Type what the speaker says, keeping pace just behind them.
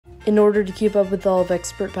In order to keep up with all of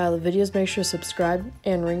Expert Pilot videos, make sure to subscribe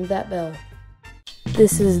and ring that bell.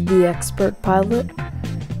 This is the Expert Pilot,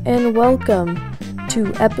 and welcome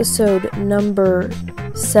to episode number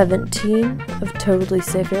 17 of Totally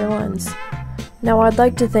Safe Airlines. Now, I'd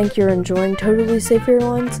like to thank you're enjoying Totally Safe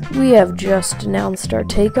Airlines. We have just announced our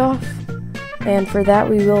takeoff, and for that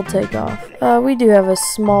we will take off. We do have a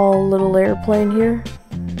small little airplane here,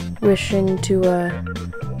 wishing to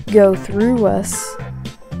go through us,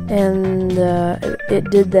 and it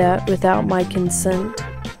did that without my consent.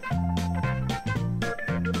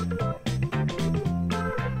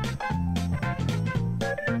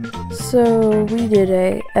 So we did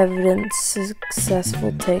a evidence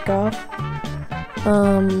successful takeoff.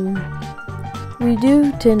 We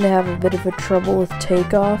do tend to have a bit of a trouble with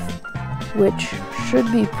takeoff, which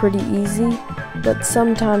should be pretty easy, but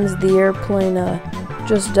sometimes the airplane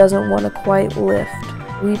just doesn't want to quite lift.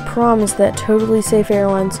 We promise that Totally Safe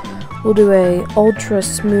Airlines will do a ultra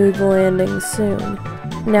smooth landing soon.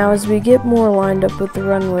 Now, as we get more lined up with the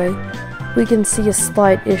runway, we can see a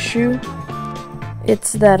slight issue.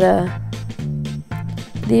 It's that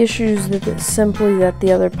the issue is simply that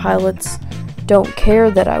the other pilots don't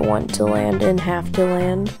care that I want to land and have to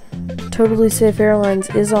land. Totally Safe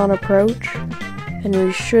Airlines is on approach, and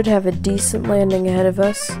we should have a decent landing ahead of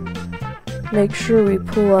us. Make sure we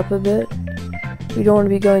pull up a bit. We don't want to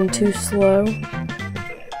be going too slow.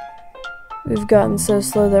 We've gotten so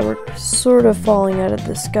slow that we're sort of falling out of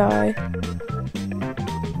the sky.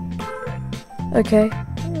 Okay,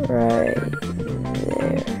 right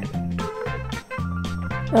there.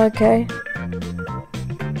 Okay.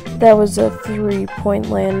 That was a 3-point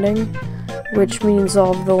landing, which means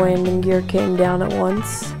all of the landing gear came down at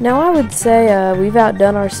once. Now, I would say we've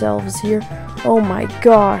outdone ourselves here. Oh my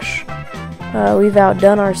gosh. We've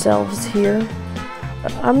outdone ourselves here.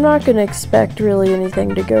 I'm not going to expect really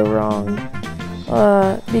anything to go wrong,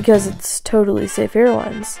 because it's Totally Safe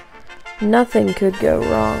Airlines. Nothing could go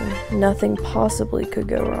wrong. Nothing possibly could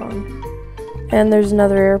go wrong. And there's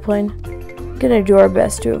another airplane. Gonna do our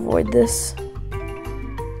best to avoid this,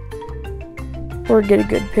 or get a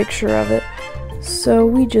good picture of it. So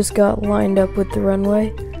we just got lined up with the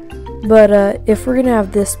runway, but if we're gonna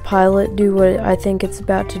have this pilot do what I think it's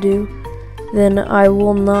about to do, then I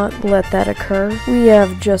will not let that occur. We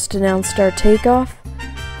have just announced our takeoff,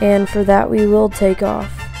 and for that we will take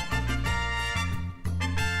off.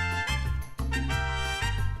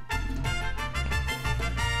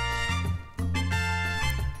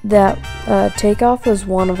 That takeoff was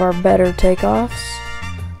one of our better takeoffs.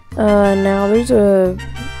 Now there's a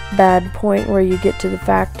bad point where you get to the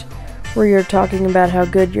fact where you're talking about how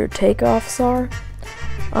good your takeoffs are.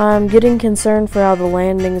 I'm getting concerned for how the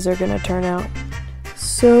landings are going to turn out.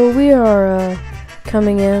 So we are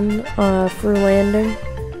coming in for landing.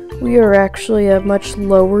 We are actually much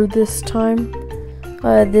lower this time.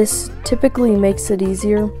 This typically makes it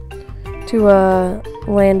easier to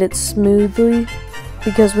land it smoothly,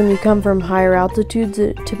 because when you come from higher altitudes,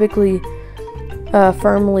 it typically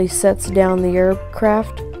firmly sets down the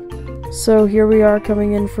aircraft. So here we are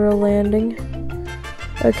coming in for a landing.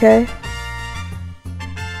 Okay.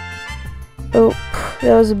 Oh,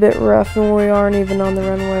 that was a bit rough, and we aren't even on the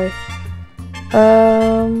runway.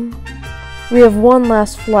 We have one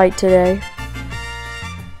last flight today.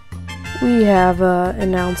 We have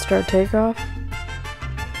announced our takeoff.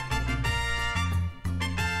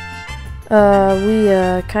 We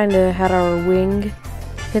kind of had our wing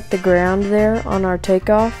hit the ground there on our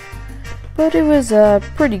takeoff, but it was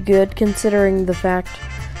pretty good considering the fact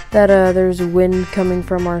that there's wind coming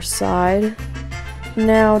from our side.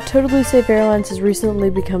 Now, Totally Safe Airlines has recently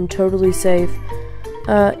become totally safe.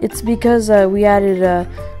 It's because we added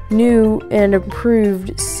new and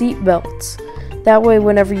improved seat belts. That way,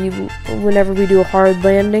 whenever we do a hard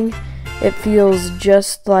landing, it feels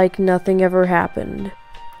just like nothing ever happened.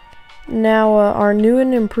 Now, our new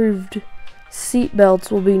and improved seat belts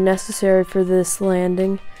will be necessary for this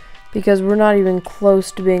landing, because we're not even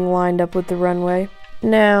close to being lined up with the runway.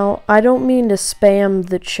 Now, I don't mean to spam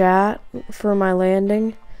the chat for my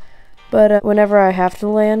landing, but whenever I have to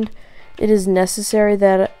land, it is necessary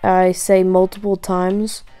that I say multiple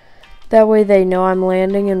times. That way they know I'm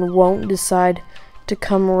landing and won't decide to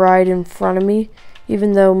come right in front of me,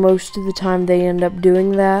 even though most of the time they end up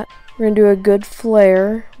doing that. We're going to do a good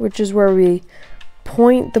flare, which is where we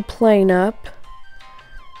point the plane up,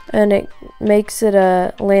 and it makes it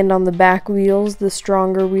land on the back wheels, the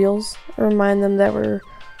stronger wheels. Remind them that we're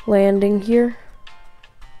landing here.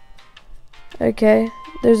 Okay,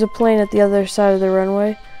 there's a plane at the other side of the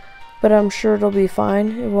runway, but I'm sure it'll be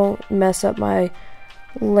fine. It won't mess up my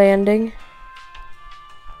landing.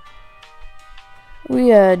 We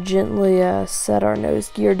gently set our nose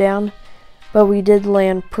gear down, but we did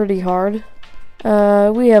land pretty hard.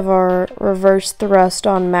 We have our reverse thrust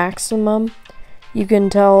on maximum. You can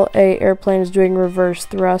tell a airplane is doing reverse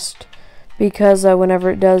thrust because whenever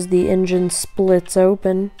it does, the engine splits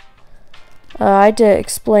open. I had to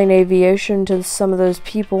explain aviation to some of those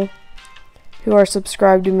people who are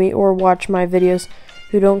subscribed to me or watch my videos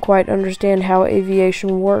who don't quite understand how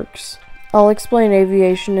aviation works. I'll explain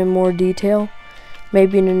aviation in more detail,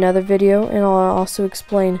 maybe in another video, and I'll also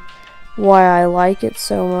explain why I like it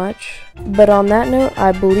so much. But on that note,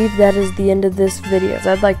 I believe that is the end of this video.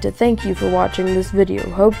 I'd like to thank you for watching this video.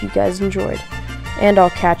 Hope you guys enjoyed, and I'll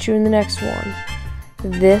catch you in the next one.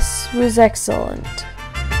 This was excellent.